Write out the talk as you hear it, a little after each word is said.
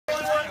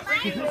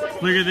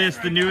Look at this,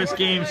 the newest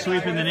game,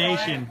 Sweeping the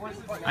Nation.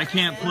 I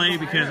can't play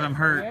because I'm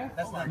hurt,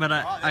 but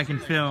I can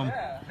film.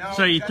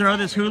 So you throw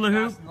this hula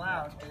hoop,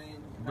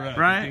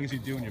 right? Things you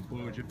do when you're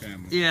bored with your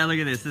family. Yeah, look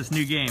at this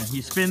new game.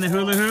 You spin the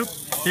hula hoop,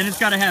 then it's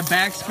got to have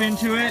backspin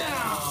to it.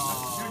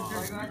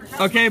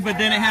 Okay, but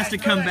then it has to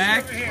come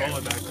back,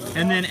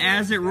 and then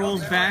as it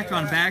rolls back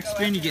on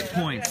backspin, you get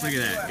points. Look at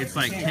that. It's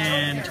like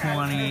 10,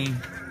 20,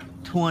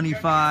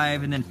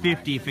 25, and then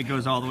 50 if it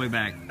goes all the way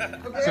back.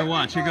 So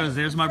watch, here goes,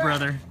 there's my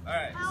brother.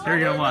 Here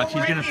we go, watch.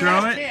 He's gonna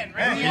throw it,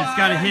 and it's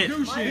gotta hit.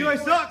 Look, here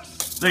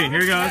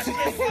it goes.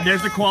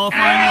 There's the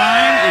qualifying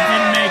line, it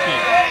didn't make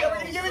it.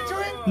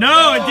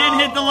 No, it didn't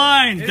hit the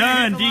line.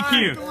 Done,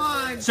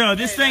 DQ. So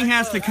this thing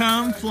has to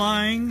come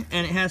flying,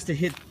 and it has to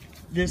hit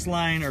this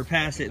line or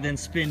pass it, then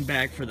spin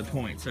back for the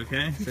points,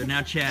 okay? So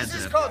now Chad's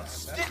up.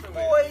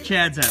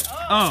 Chad's up.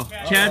 Oh,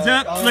 Chad's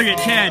up? Look at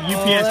Chad,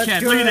 UPS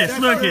Chad. Look at this,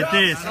 look at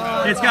this.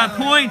 It's got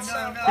points.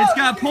 It's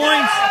got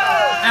points.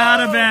 Out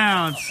of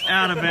bounds.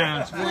 Out of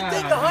bounds.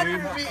 Wow,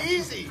 dude.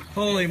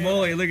 Holy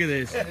moly, look at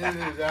this.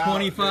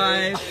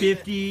 25,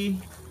 50.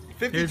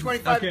 50,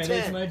 25, okay, 10.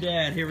 there's my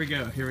dad. Here we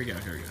go, here we go,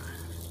 here we go.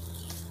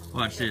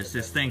 Watch this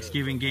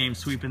Thanksgiving game,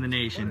 Sweeping the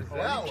Nation.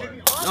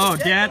 Oh,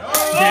 Dad, look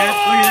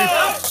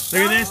at this.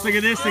 Look at this, look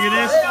at this, look at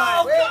this.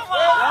 Oh, come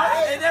on.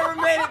 It never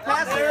made it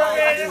past the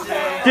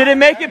line. Did it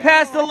make it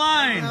past the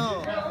line?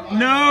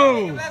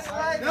 No.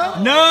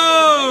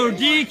 No,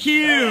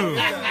 DQ.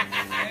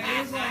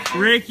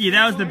 Ricky,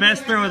 that was the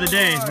best throw of the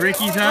day.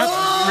 Ricky's up.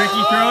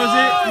 Ricky throws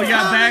it. We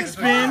got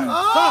backspin.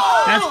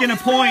 That's going to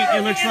point,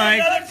 it looks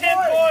like.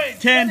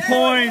 10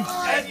 points.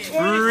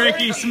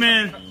 Ricky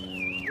Smith.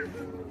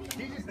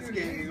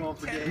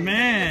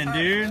 Man,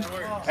 dude.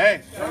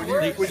 Hey,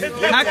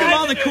 how come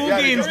all the cool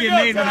games get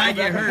made when I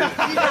get hurt?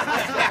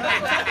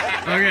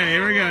 Okay,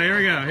 here we go, here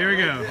we go, here we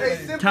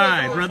go.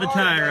 Ty, brother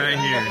Ty right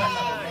here.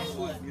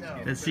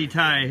 Let's see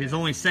Ty, his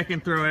only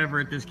second throw ever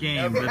at this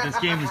game, but this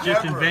game was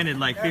just invented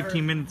like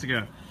 15 minutes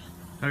ago.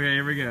 Okay,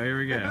 here we go, here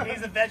we go.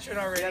 he's a veteran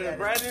already. Yeah, the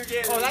brand new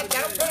game.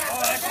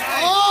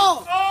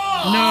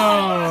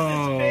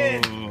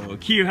 No!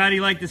 Q, how do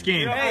you like this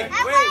game? Hey,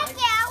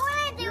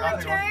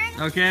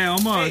 Okay,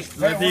 almost.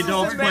 Let the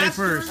adults play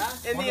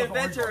first. and the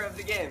inventor of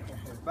the game.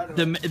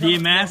 The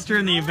master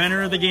and the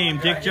inventor of the game,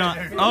 Dick John.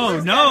 Oh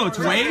no, it's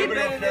Wade.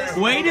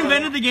 Wade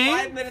invented the game.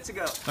 5 minutes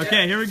ago.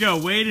 Okay, here we go.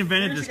 Wade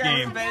invented this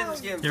game.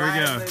 Here Here we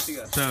go.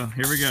 So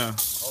here we go.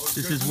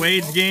 This is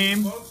Wade's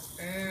game.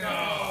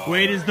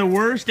 Wade is the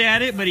worst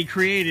at it, but he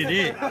created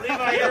it.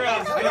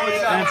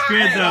 That's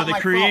good though, the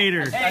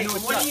creator. Hey,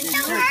 what do you do?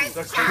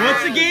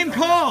 What's the game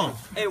called?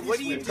 Hey, what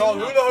do you do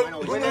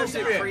when there's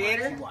a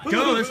creator?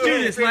 Go, let's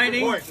do this,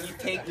 Lightning. You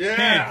take the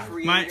Okay,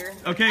 creator.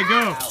 okay,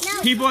 go.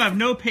 People have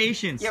no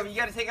patience. Yeah, but you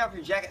gotta take off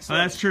your jacket. Oh,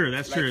 that's true,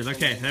 that's true.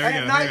 Okay, there we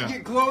go. Now There you we go.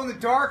 get glow in the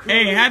dark.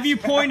 Hey, have you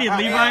pointed,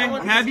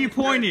 Levi? Have you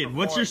pointed?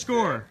 What's your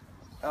score?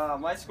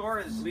 My score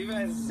is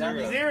Levi's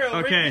 0.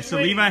 Okay, so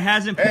Levi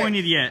hasn't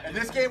pointed yet. And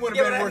this game would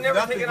Yeah, have but been I've worth never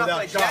nothing taken off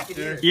my without chalk, jacket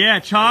dude. either. Yeah,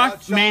 chalk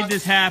Without made chalk,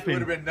 this Would have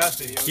happen. been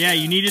nothing. Yeah,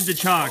 you needed the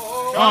chalk.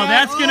 Oh,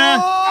 that's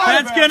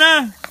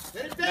gonna.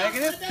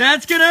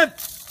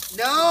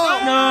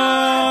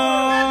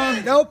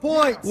 No. No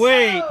points.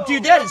 Wait,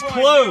 dude, that is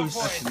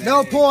close.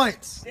 No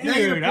points.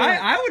 Dude,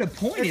 I would have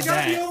pointed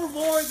that.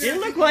 It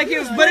looked like it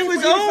was, but it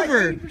was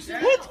over.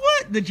 What?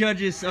 The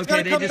judges,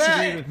 okay, they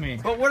disagreed with me.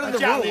 But what are the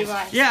rules?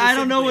 Yeah, I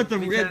don't know what the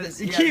Q.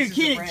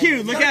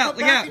 Look out,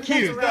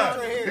 Q. Look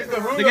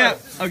out.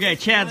 Okay,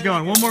 Chad's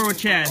going. One more with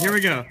Chad. Here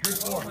we go.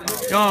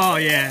 Oh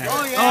yeah.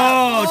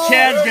 Oh,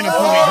 Chad's gonna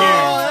point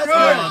here.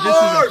 Oh, this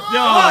is.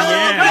 Oh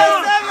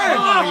yeah.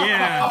 Oh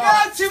yeah.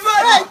 Too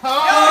much!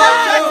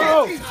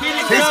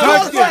 He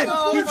touched it.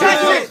 He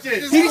touched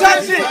it! He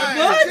touched it!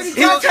 What?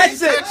 He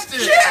touched it!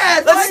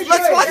 Chad!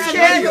 Let's watch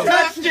Chad! He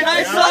touched it.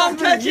 I saw him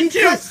touch it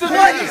too.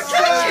 Why'd you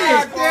touch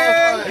it?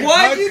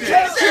 Why'd you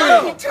touch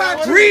it?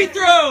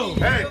 Rethrow.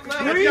 Hey,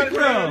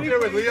 Rethrow.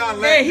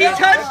 Hey, he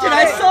touched it.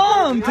 I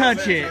saw him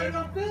touch it.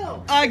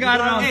 I got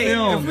it on If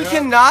film. we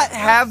cannot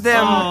have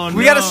them, Oh,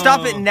 we gotta no.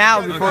 stop it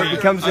now before Okay. it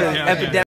becomes an Okay, okay. epidemic.